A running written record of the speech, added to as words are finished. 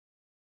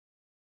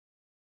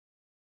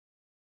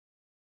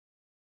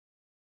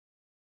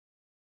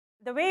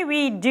The way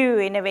we do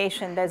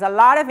innovation, there's a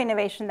lot of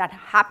innovation that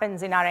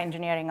happens in our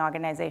engineering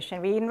organization.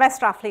 We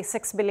invest roughly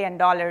 $6 billion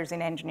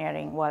in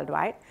engineering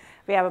worldwide.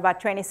 We have about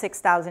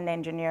 26,000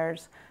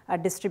 engineers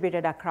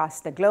distributed across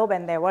the globe,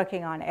 and they're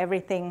working on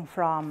everything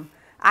from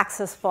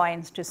access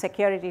points to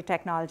security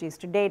technologies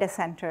to data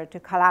center to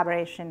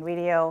collaboration,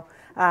 video,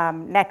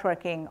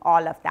 networking,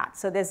 all of that.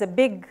 So there's a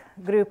big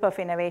group of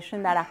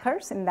innovation that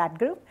occurs in that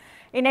group.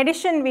 In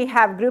addition, we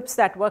have groups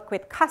that work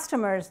with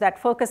customers that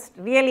focus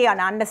really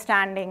on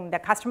understanding the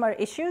customer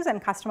issues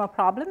and customer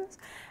problems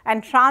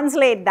and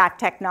translate that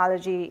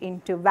technology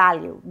into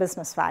value,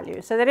 business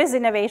value. So there is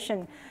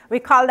innovation. We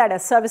call that a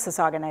services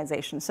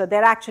organization. So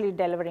they're actually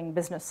delivering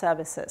business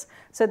services.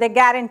 So they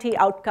guarantee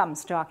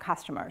outcomes to our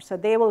customers. So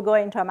they will go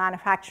into a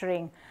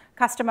manufacturing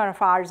customer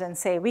of ours and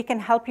say, we can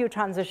help you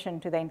transition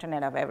to the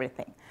Internet of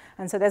Everything.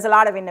 And so there's a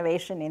lot of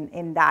innovation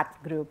in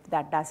that group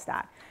that does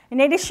that.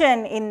 In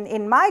addition,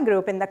 in my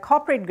group, in the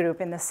corporate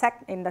group, in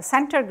the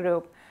center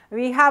group,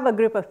 we have a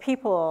group of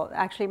people,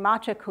 actually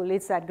Maciek, who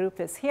leads that group,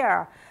 is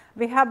here.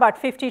 We have about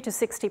 50 to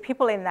 60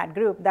 people in that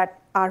group that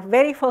are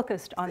very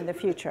focused on the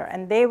future.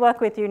 And they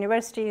work with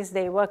universities,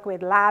 they work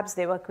with labs,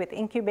 they work with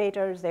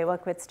incubators, they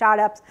work with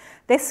startups.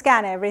 They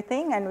scan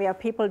everything, and we have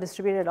people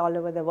distributed all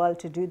over the world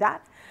to do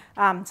that.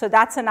 So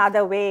that's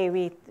another way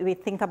we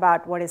think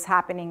about what is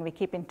happening. We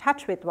keep in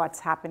touch with what's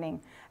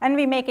happening. And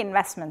we make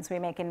investments. We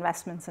make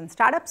investments in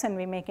startups, and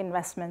we make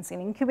investments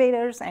in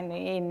incubators and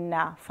in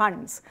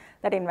funds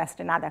that invest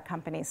in other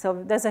companies.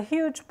 So there's a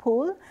huge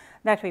pool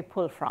that we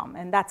pull from,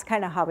 and that's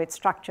kind of how it's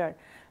structured.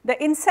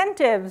 The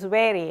incentives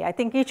vary. I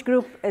think each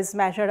group is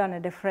measured on a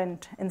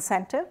different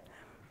incentive.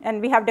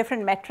 And we have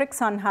different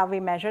metrics on how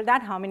we measure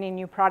that. How many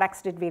new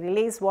products did we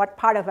release? What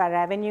part of our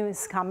revenue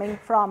is coming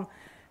from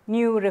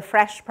new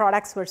refreshed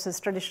products versus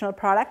traditional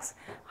products?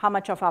 How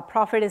much of our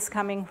profit is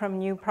coming from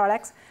new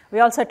products? We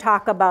also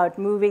talk about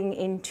moving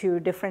into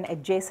different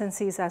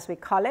adjacencies, as we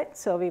call it.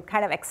 So we've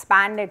kind of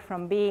expanded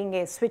from being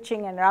a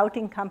switching and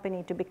routing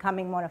company to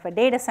becoming more of a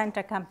data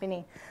center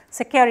company,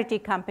 security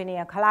company,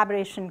 a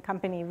collaboration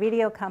company,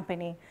 video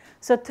company.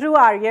 So through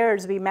our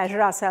years, we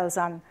measure ourselves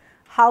on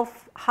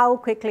how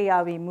quickly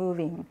are we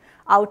moving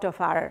out of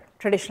our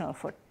traditional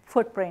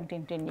footprint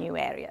into new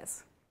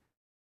areas.